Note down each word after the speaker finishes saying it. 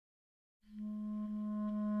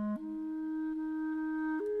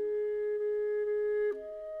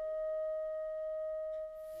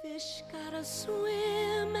gotta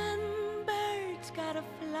swim and birds gotta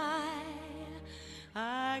fly.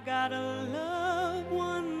 I gotta love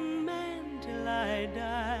one man till I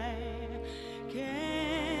die.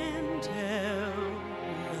 Can't help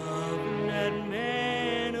loving that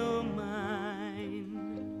man of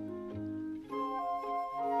mine.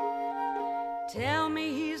 Tell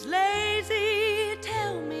me he's lazy,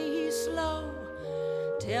 tell me he's slow,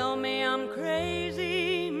 tell me I'm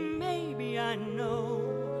crazy, maybe I know.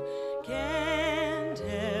 Can't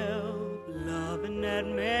help loving that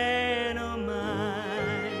man of mine.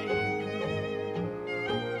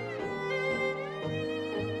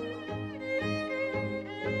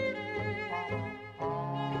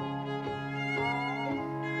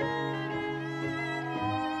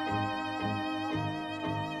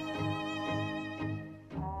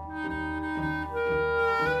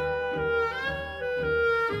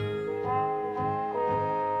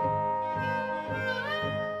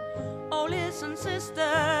 Oh, listen, sister,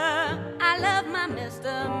 I love my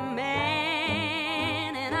Mr.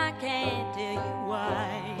 Man, and I can't tell you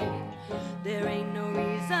why. There ain't no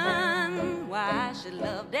reason why I should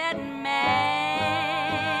love that man.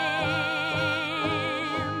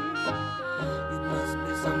 It must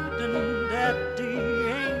be something that the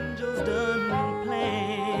angels done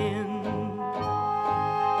planned.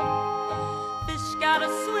 Fish gotta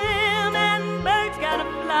swim and birds gotta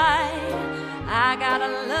fly. I gotta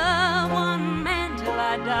love one man till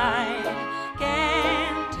I die.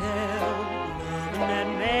 Can't help loving that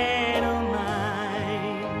man of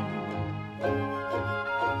mine.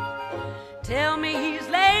 Tell me he's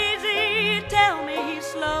lazy, tell me he's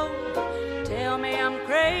slow, tell me I'm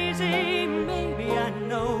crazy, maybe I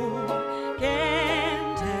know.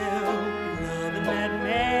 Can't help loving that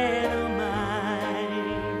man of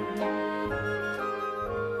mine.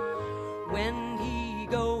 When he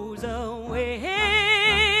goes away,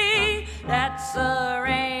 that's a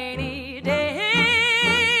rainy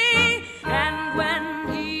day, and when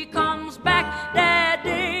he comes back, that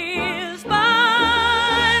day is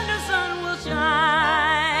fine. The sun will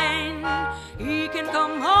shine. He can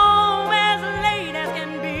come home as late as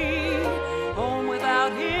can be. Home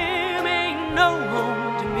without him ain't no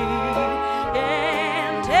home to me.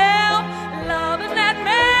 Can't help loving that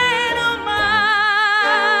man of mine.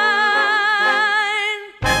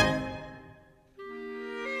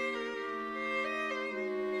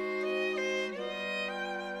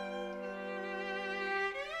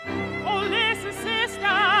 Oh, listen, sister,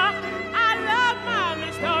 I love my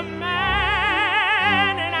Mr.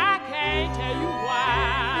 Man, and I can't tell you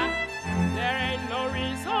why. There ain't no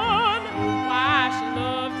reason why I should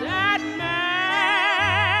love that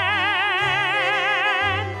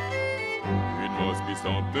man. It must be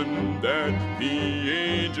something that the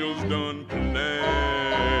angels done planned.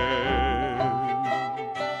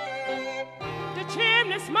 The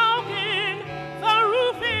chimney smoking, the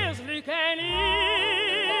roof is leaking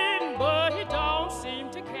in, but he don't seem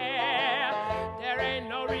to care. There ain't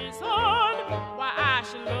no reason why I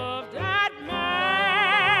should love that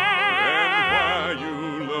man. And why you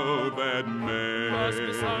love that man? Must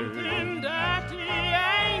be something that the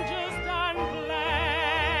angels done planned.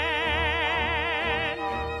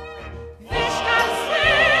 Fish gotta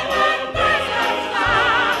swim and birds gotta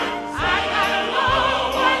fly. I gotta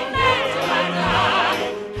love one man till I die.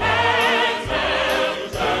 Can't help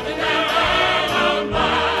loving that man of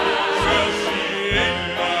mine. Well, she ain't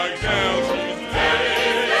my gal, she's Tell me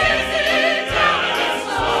he's lazy, tell me he's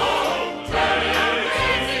slow, tell me I'm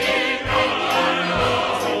crazy, maybe I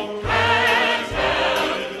know. Can't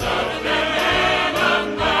help loving that man of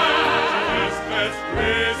mine. just as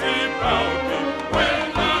crazy about me